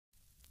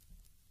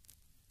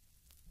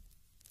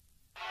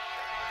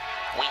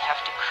We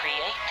have to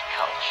create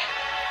culture.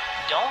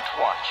 Don't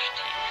watch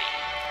TV.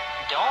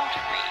 Don't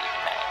read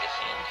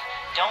magazines.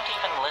 Don't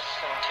even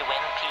listen to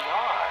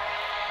NPR.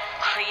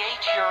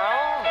 Create your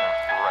own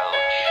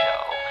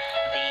roadshow.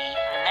 The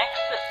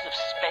nexus of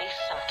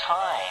space and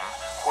time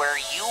where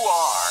you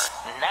are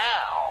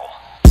now.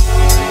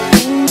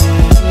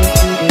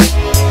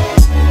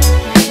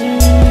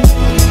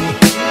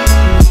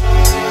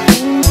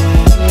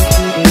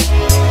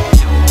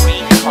 To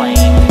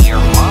reclaim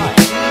your mind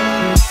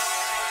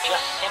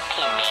just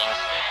simply means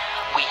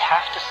we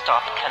have to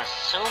stop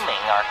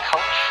consuming our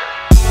culture.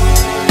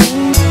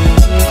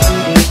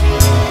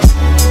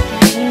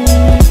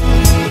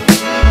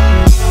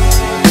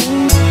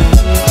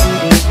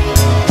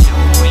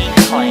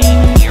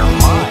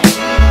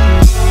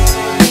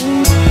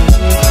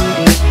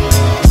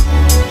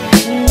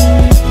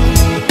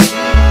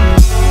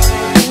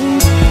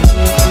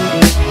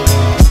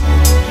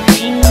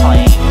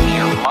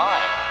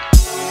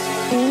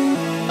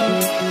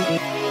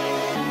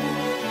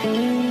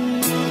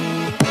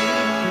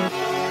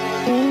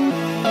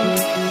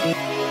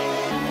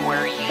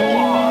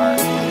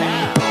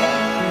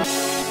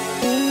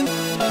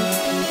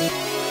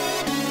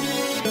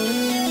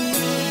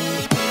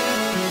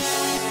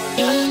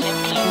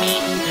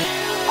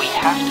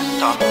 Have to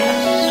stop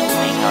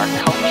consuming our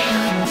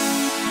culture.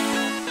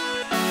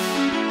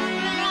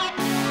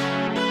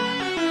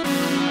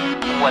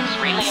 What's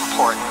really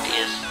important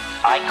is,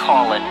 I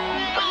call it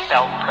the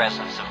felt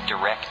presence of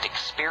direct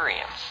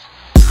experience.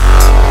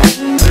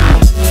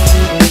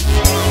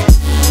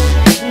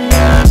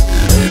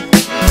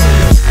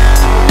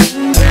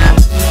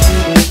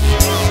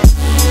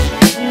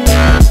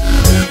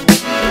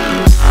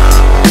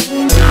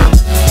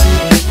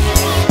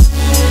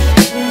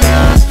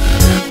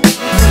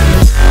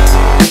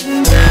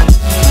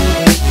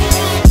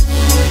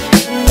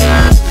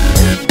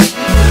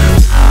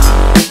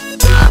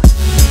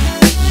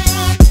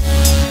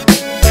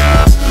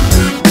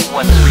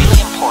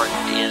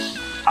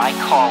 I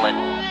call it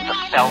the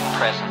felt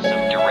presence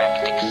of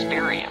direct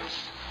experience.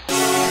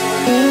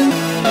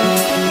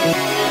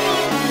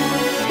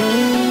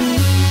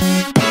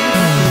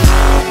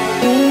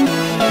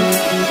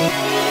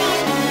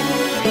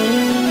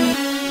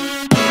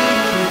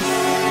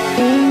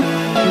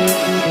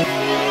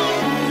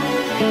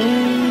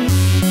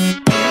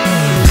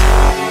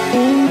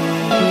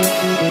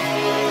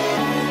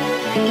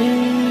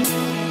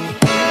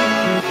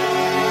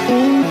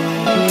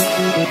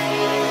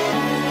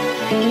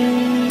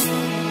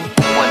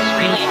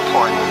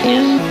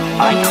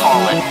 I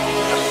call it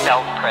the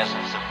felt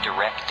presence of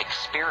direct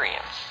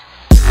experience.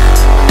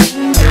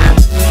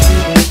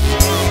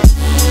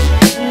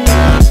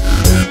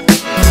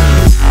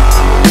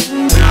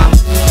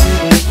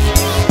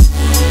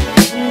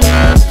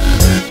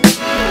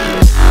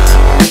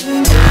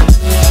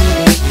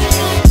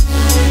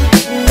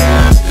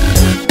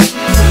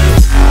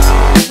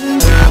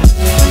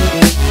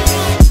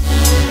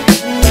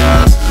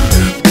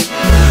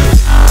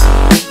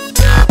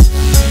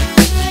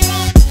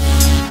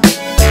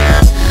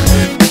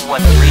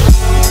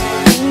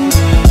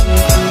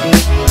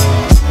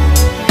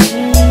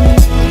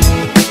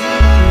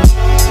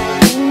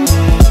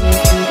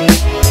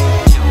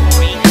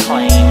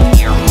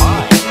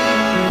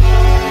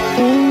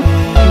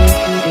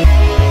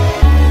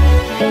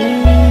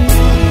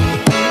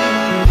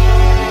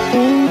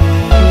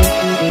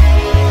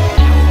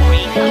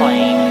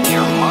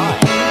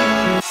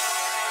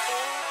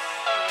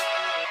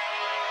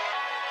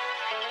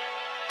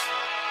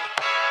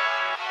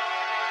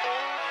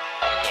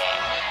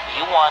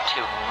 You want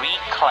to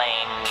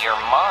reclaim your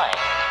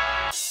mind.